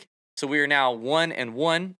last week. So we are now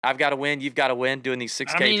 1-1. I've got to win. You've got to win doing these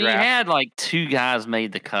 6K drafts. You had like 2 guys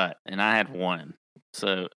made the cut, and I had 1.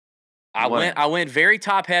 So I went very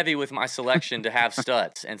top heavy with my selection to have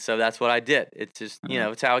studs, and so that's what I did. It's just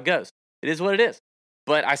it's how it goes. It is what it is.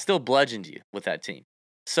 But I still bludgeoned you with that team.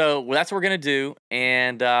 So that's what we're gonna do,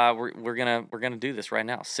 and we're gonna do this right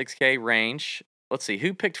now. 6K range. Let's see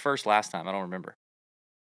who picked first last time. I don't remember.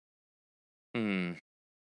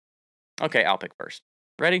 Okay, I'll pick first.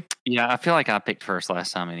 Ready? Yeah, I feel like I picked first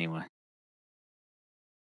last time anyway.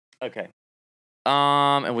 Okay.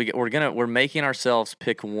 And we're making ourselves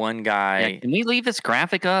pick one guy. Yeah, can we leave this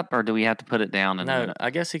graphic up, or do we have to put it down? No,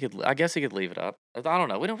 I guess he could leave it up. I don't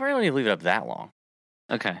know. We don't really need to leave it up that long.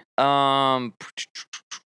 Okay. I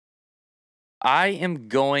am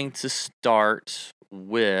going to start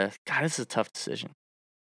with. God, this is a tough decision.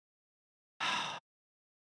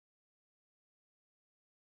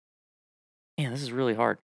 Man, this is really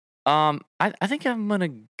hard. I think I'm gonna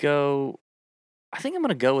go. I think I'm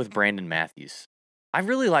gonna go with Brandon Matthews. I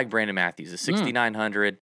really like Brandon Matthews, the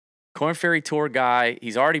 6,900 Korn Ferry Tour guy.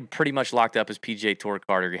 He's already pretty much locked up his PGA Tour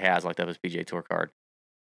card, or he has locked up his PGA Tour card.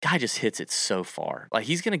 Guy just hits it so far. Like,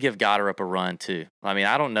 he's gonna give Goddard a run too. I mean,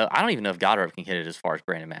 I don't know. I don't even know if Goddard can hit it as far as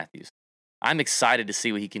Brandon Matthews. I'm excited to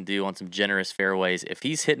see what he can do on some generous fairways. If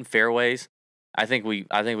he's hitting fairways, I think we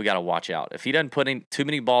got to watch out. If he doesn't put in too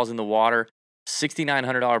many balls in the water,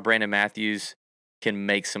 $6,900 Brandon Matthews can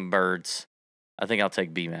make some birds. I think I'll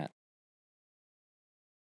take B-Matt.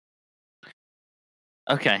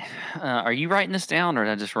 Okay. Are you writing this down, or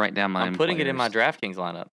did I just write down my? I'm putting it in my DraftKings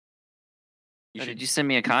lineup. Did you send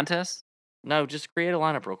me a contest? No, just create a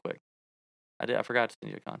lineup real quick. I forgot to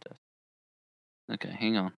send you a contest. Okay,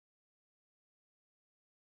 hang on.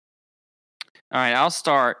 All right, I'll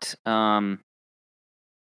start. I'm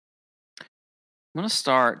going to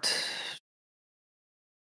start.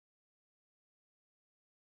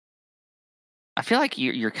 I feel like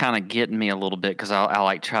you're kind of getting me a little bit because I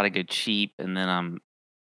like try to go cheap, and then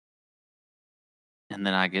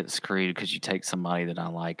I get screwed because you take somebody that I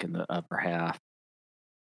like in the upper half.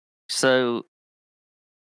 So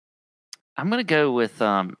I'm going to go with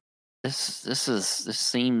this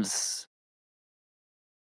seems.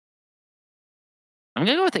 I'm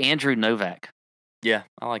going to go with Andrew Novak. Yeah,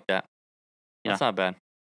 I like that. Yeah. That's not bad.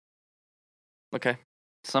 Okay.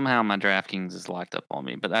 Somehow my DraftKings is locked up on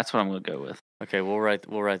me, but that's what I'm going to go with. Okay, we'll write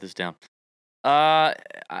this down. I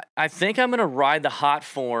think I'm going to ride the hot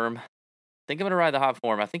form.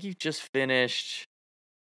 I think he just finished.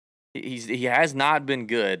 He has not been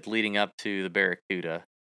good leading up to the Barracuda,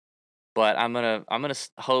 but I'm gonna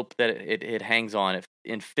hope that it hangs on.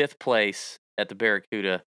 In 5th place at the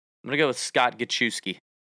Barracuda, I'm gonna go with Scott Gachewski,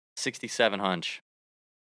 6,700.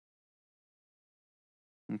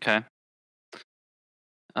 Okay.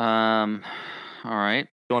 All right.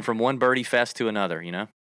 Going from one birdie fest to another, you know.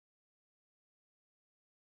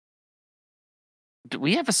 Do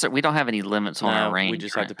we don't have any limits on our range. We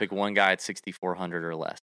just have to pick one guy at 6,400 or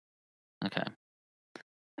less. Okay.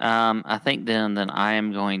 I think then I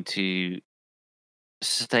am going to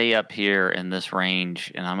stay up here in this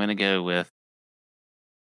range, and I'm going to go with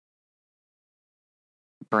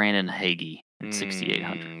Brandon Hagee at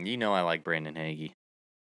 6,800. You know I like Brandon Hagee.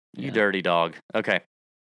 You Yeah. dirty dog. Okay.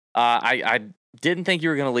 I didn't think you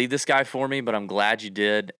were going to leave this guy for me, but I'm glad you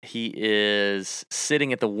did. He is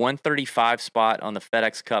sitting at the 135 spot on the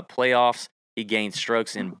FedEx Cup playoffs. He gained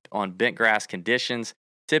strokes on bent grass conditions.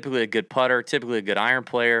 Typically a good putter, typically a good iron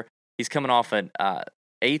player. He's coming off an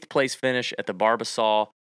 8th place finish at the Barbasol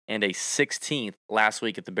and a 16th last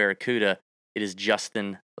week at the Barracuda. It is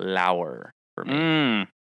Justin Lauer for me.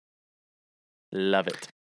 Love it.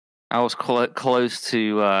 I was close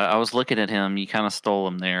to. I was looking at him. You kind of stole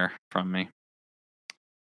him there from me.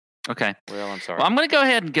 Okay. Well, I'm sorry. Well, I'm going to go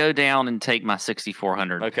ahead and go down and take my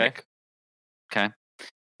 6,400. Okay. Pick. Okay.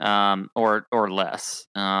 Or less.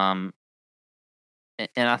 And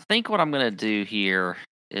I think what I'm going to do here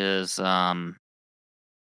is I'm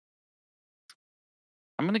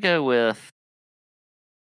going to go with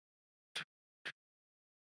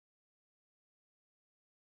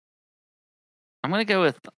I'm going to go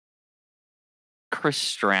with Chris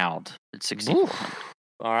Stroud at 6,400.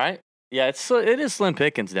 All right. Yeah, it is slim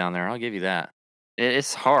pickings down there. I'll give you that.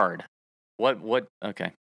 It's hard. What?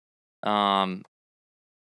 Okay. I'll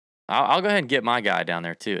go ahead and get my guy down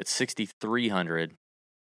there too. It's 6,300.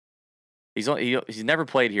 He's never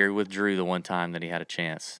played here. He withdrew the one time that he had a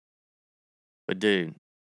chance. But dude,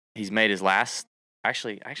 he's made his last.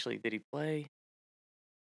 Actually, did he play?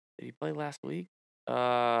 Did he play last week?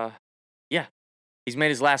 Yeah. He's made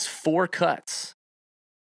his last 4 cuts.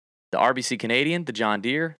 The RBC Canadian, the John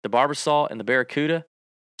Deere, the Barbasol, and the Barracuda.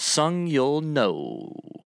 Sung Yul No.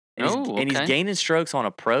 And he's gaining strokes on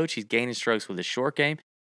approach. He's gaining strokes with his short game.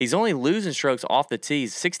 He's only losing strokes off the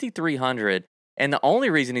tees, 6,300. And the only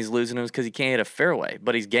reason he's losing them is because he can't hit a fairway.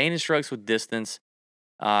 But he's gaining strokes with distance.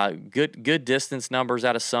 Good distance numbers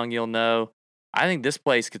out of Sung Yul No. I think this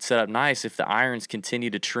place could set up nice if the irons continue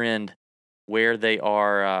to trend where they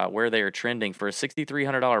are trending for a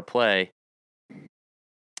 $6,300 play.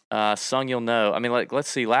 Sung Yul No. I mean, let's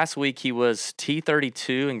see. Last week he was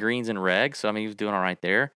T32 in greens and regs, so I mean he was doing all right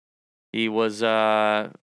there. He was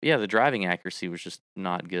the driving accuracy was just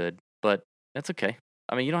not good, but that's okay.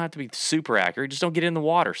 I mean, you don't have to be super accurate. Just don't get in the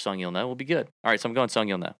water. Sung Yul No will be good. All right, so I'm going Sung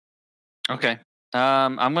Yul No. Okay.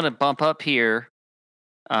 I'm going to bump up here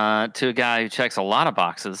to a guy who checks a lot of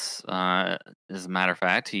boxes. As a matter of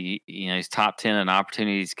fact, he's top 10 in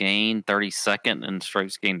opportunities gained, 32nd in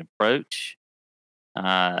strokes gained approach.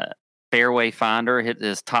 Fairway finder hit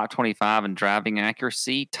his top 25 in driving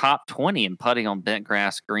accuracy, top 20 in putting on bent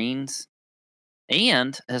grass greens,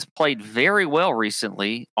 and has played very well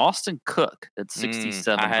recently. Austin Cook at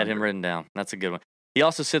 67. I had him written down. That's a good one. He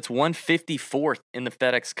also sits 154th in the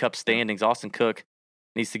FedEx Cup standings. Austin Cook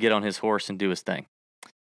needs to get on his horse and do his thing.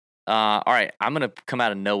 All right, I'm going to come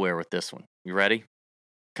out of nowhere with this one. You ready?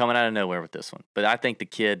 Coming out of nowhere with this one. But I think the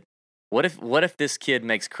kid, what if this kid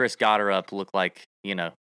makes Chris Gotterup look like,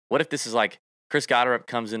 what if this is like Chris Gotterup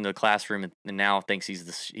comes into the classroom and now thinks he's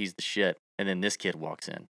the shit, and then this kid walks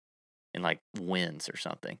in and like wins or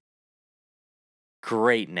something.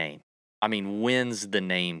 Great name. I mean, wins the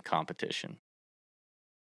name competition.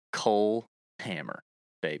 Cole Hammer,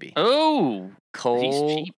 baby. Oh,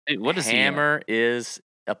 Cole he's cheap. What is Hammer is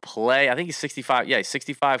a play. I think he's 65. Yeah, he's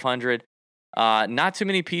 6,500. Not too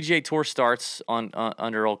many PGA Tour starts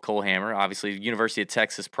under old Cole Hammer. Obviously, University of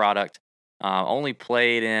Texas product. Only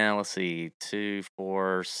played in, let's see, 2,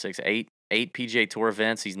 4, 6, 8 PGA Tour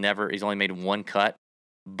events. He's only made 1 cut.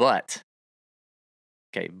 But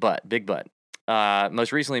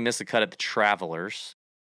most recently missed a cut at the Travelers.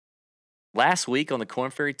 Last week on the Korn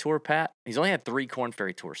Ferry Tour, Pat, he's only had 3 Korn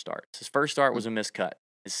Ferry Tour starts. His first start was a missed cut.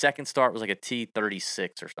 His second start was like a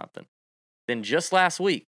T36 or something. Then just last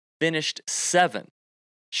week, finished 7th,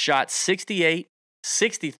 shot 68,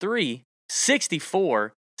 63,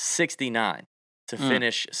 64, 69 to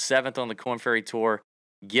finish 7th on the Korn Ferry Tour.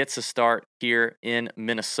 Gets a start here in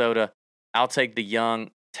Minnesota. I'll take the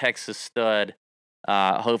young Texas stud.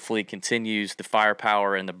 Hopefully continues the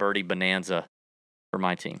firepower and the birdie bonanza for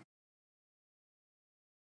my team.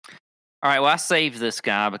 All right, well, I saved this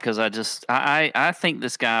guy because I think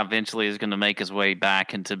this guy eventually is going to make his way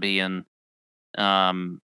back into being,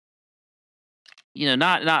 not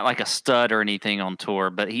like a stud or anything on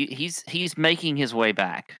tour, but he's making his way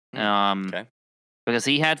back. Okay. Because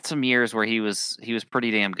he had some years where he was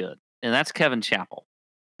pretty damn good, and that's Kevin Chappell.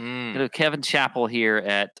 Kevin Chappell here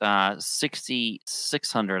at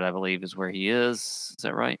 6,600, I believe, is where he is. Is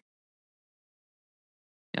that right?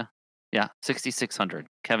 Yeah, 6,600.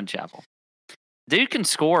 Kevin Chappell. Dude can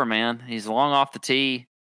score, man. He's long off the tee,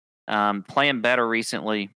 playing better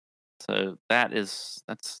recently. So that's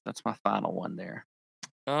my final one there.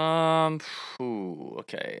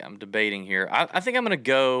 Okay. I'm debating here. I think I'm going to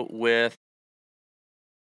go with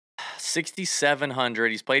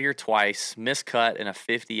 6,700. He's played here twice, missed cut, and a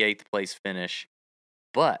 58th place finish.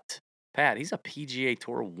 But, Pat, he's a PGA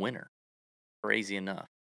Tour winner. Crazy enough.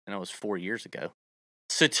 I know it was 4 years ago.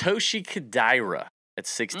 Satoshi Kodaira at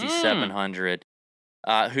 6,700,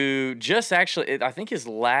 who just actually, I think his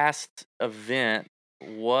last event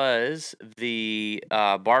was the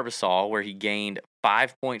Barbasol, where he gained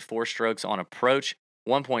 5.4 strokes on approach,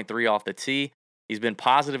 1.3 off the tee. He's been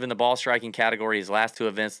positive in the ball striking category his last 2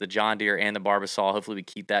 events, the John Deere and the Barbasol. Hopefully we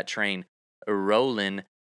keep that train rolling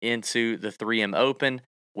into the 3M Open,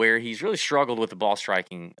 where he's really struggled with the ball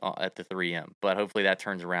striking at the 3M. But hopefully that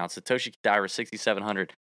turns around. Satoshi Kodaira,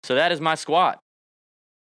 6,700. So that is my squad.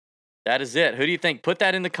 That is it. Who do you think? Put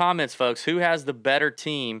that in the comments, folks. Who has the better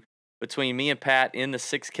team between me and Pat in the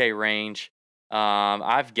 6K range?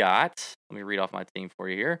 I've got, let me read off my team for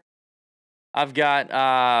you here. I've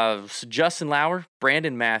got Justin Lauer,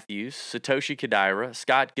 Brandon Matthews, Satoshi Kodaira,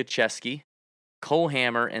 Scott Gutschewski, Cole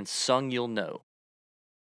Hammer, and Sung Yul No.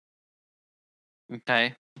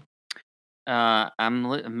 Okay.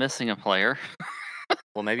 I'm missing a player.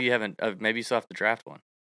 Well, maybe you haven't. Maybe you still have to draft one.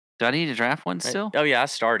 Do I need to draft one still? Oh yeah, I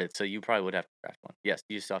started, so you probably would have to draft one. Yes,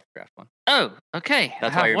 you still have to draft one. Oh, okay.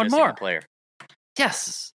 That's I why have you're one missing more. a player.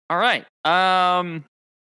 Yes. All right.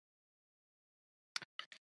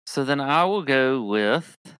 So then I will go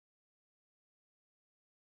with.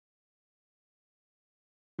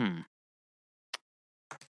 I'm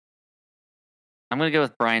going to go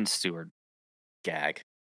with Brian Stewart. Gag.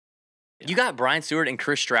 Yeah. You got Brian Stewart and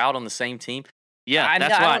Chris Stroud on the same team. Yeah,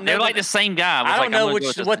 that's why they're like the same guy. I don't know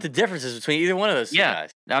what the difference is between either one of those two guys.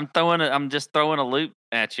 I'm just throwing a loop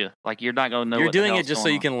at you. Like you're not going to know. You're doing it just so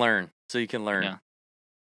you can learn. So you can learn.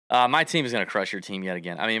 Yeah. My team is going to crush your team yet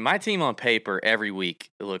again. I mean, my team on paper every week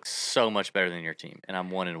it looks so much better than your team, and I'm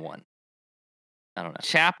 1-1. I don't know.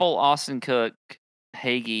 Chappell, Austin Cook,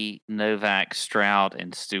 Hagee, Novak, Stroud,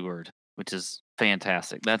 and Stewart, which is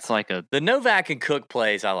fantastic. That's like the Novak and Cook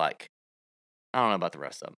plays I like. I don't know about the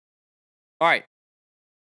rest of them. All right.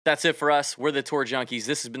 That's it for us. We're the Tour Junkies.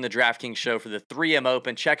 This has been the DraftKings show for the 3M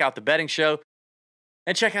Open. Check out the betting show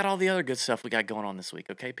and check out all the other good stuff we got going on this week.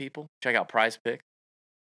 Okay, people? Check out Prize Pick.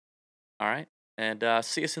 All right. And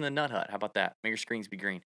see us in the Nut Hut. How about that? May your screens be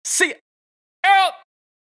green. See ya!